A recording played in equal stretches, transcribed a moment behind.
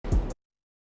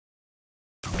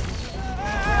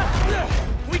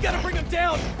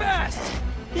down, fast!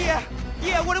 Yeah,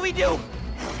 what do we do?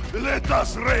 Let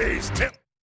us raise temperature.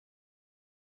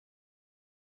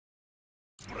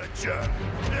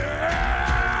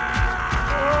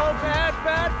 Oh,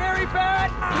 bad, very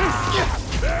bad!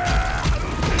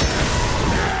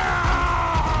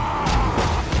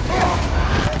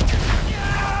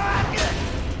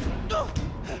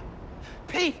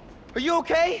 Pete, are you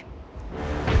okay?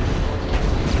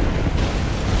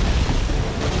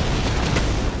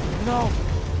 No.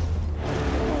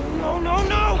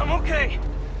 No! I'm okay.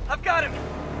 I've got him.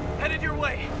 Headed your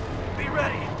way. Be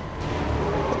ready.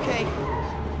 Okay.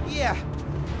 Yeah.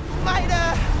 Might,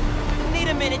 need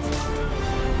a minute.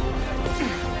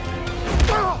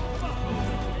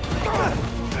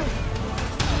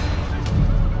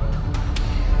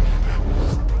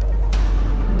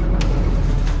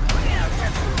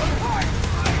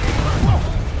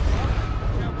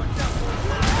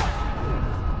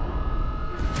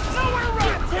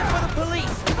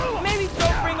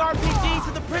 RPGs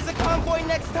to the prison convoy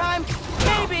next time?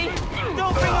 Maybe!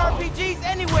 Don't bring RPGs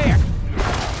anywhere!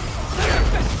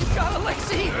 You got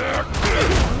Alexei!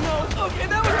 No! Okay,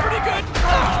 that was pretty good!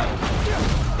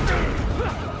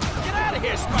 Get out of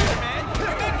here, Spider-Man!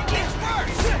 You're making things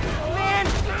worse! Man!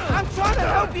 I'm trying to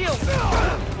help you!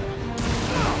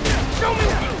 Show me!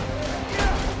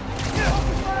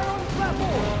 Fire on the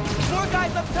platform! More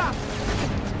guys up top!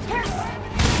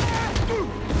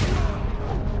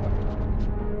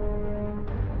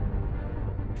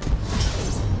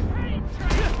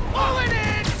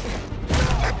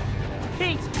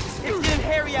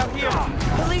 Out here.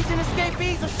 Police and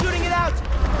escapees are shooting it out.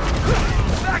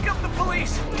 Back up the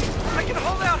police. I can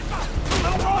hold out a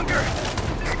little longer.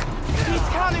 He's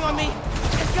counting on me.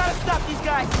 I've got to stop these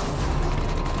guys.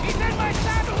 He's in my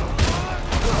saddle.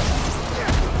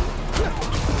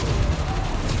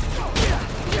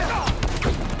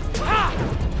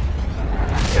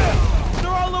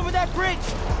 They're all over that bridge.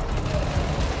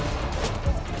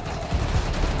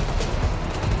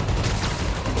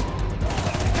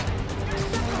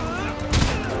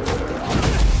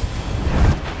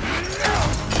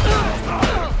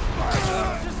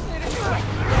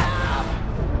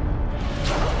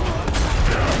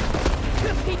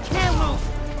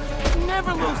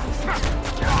 Never loses.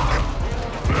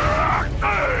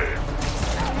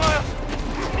 Miles,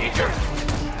 need your...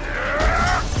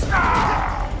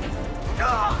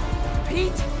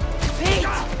 Pete!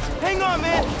 Hang on,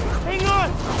 man! Hang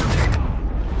on!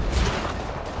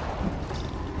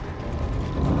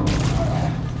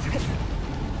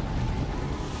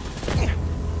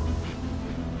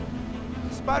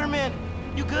 Spider-Man,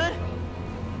 you good?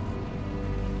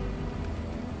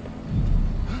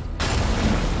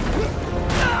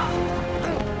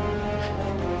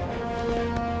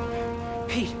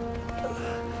 Pete!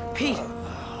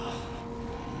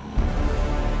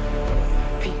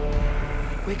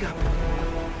 Wake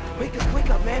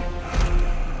up, man!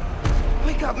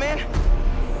 Wake up, man!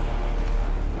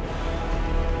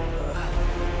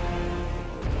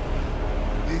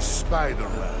 This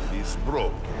Spider-Man is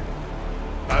broken.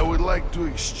 I would like to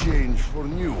exchange for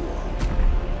new one.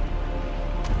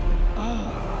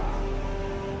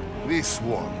 This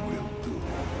one will do.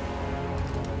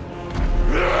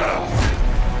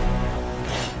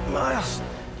 Miles,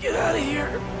 get out of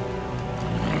here!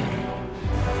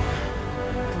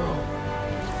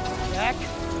 Jack?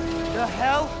 The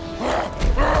hell?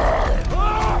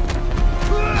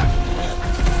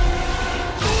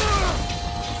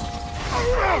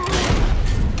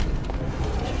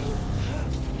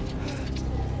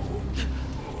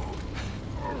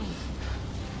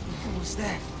 What was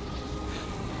that?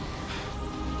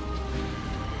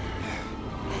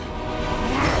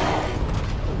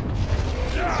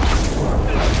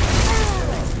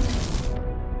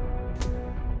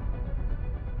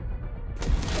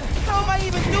 How am I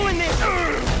even doing this?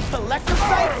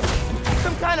 Electrocyte?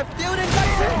 Some kind of field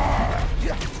induction?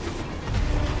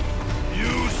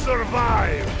 You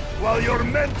survived while your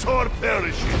mentor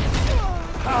perishes.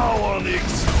 How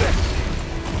unexpected.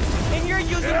 And you're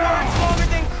using words longer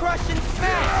than crush and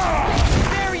smash.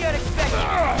 Very unexpected.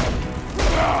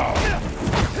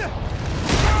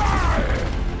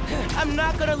 I'm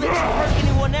not gonna let you hurt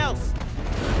anyone else.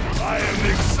 I am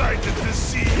excited to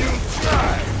see you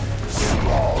try,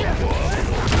 small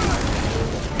one.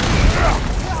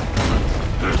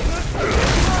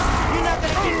 You're not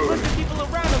gonna keep pushing people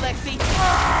around, Alexei.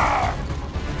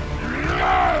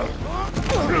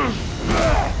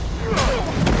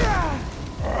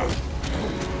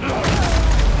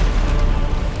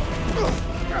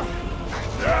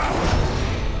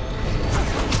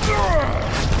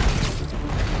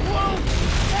 Whoa!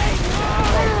 Hey,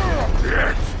 no!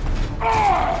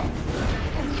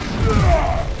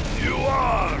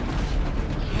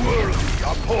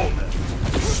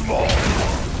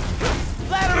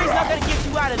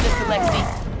 Alexei.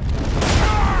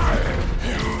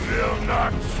 You will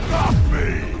not stop me!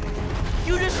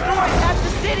 You destroyed half the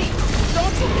city!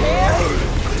 Don't you care?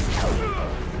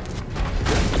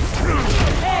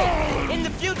 Hey, in the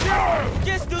future,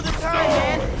 just do the time,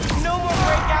 man. No more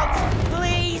breakouts,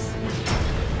 please!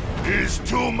 Is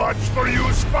too much for you,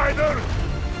 Spider?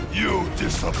 You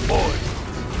disappoint.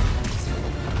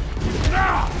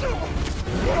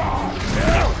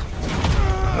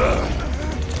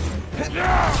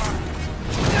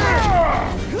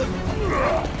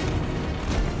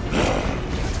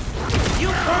 You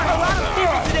hurt a lot of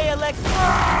people today, Alexei.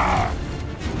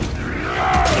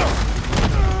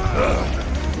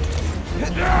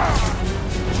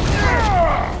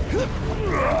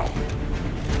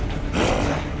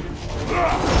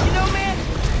 You know, man,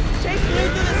 chasing me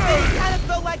through the city kind of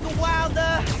felt like a wild,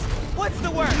 what's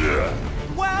the word?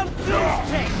 Wild goose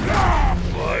chase.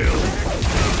 Wild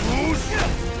goose?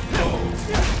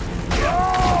 No!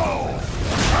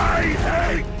 I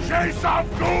hate chase of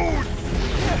goose!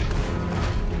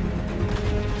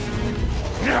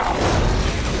 It'd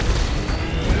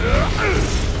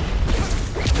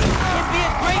be a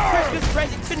great Christmas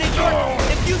present to New York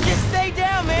if you just stay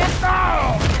down, man.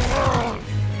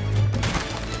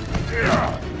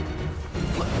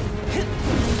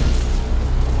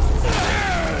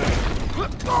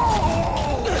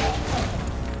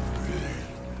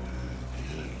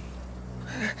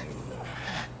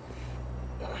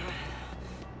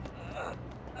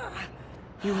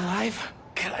 You alive?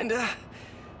 Kinda.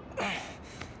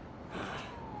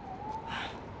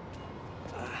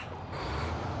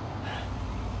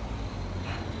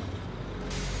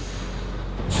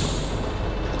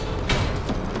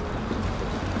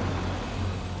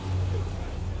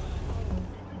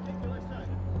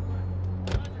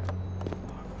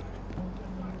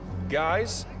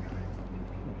 Guys?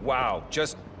 Wow,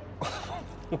 just...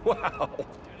 wow.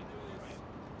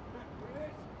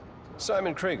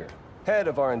 Simon Krieger, head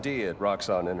of R&D at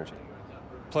Roxxon Energy.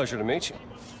 Pleasure to meet you.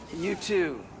 You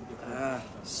too.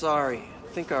 Sorry. I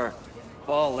think our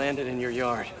ball landed in your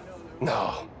yard.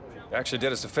 No, actually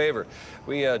did us a favor.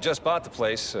 We just bought the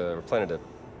place. We're planning to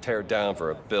tear it down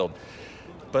for a build.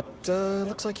 But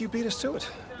looks like you beat us to it.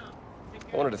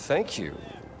 I wanted to thank you,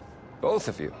 both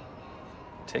of you.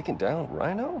 Taking down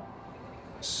Rhino?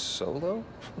 Solo?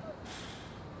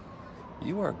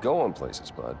 You are going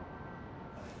places, bud.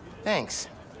 Thanks.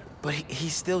 But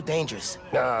he's still dangerous.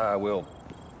 Nah, we'll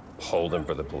hold him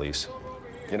for the police.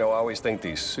 You know, I always think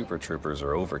these super troopers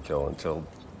are overkill until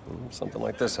something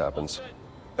like this happens.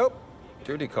 Oh,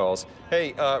 Judy calls.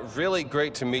 Hey, really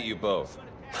great to meet you both.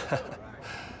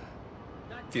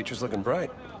 Future's looking bright.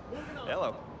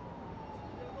 Hello.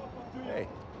 Hey.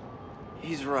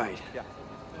 He's right.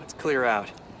 Let's clear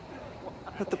out.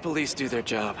 Let the police do their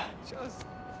job.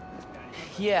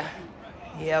 Yeah,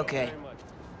 okay.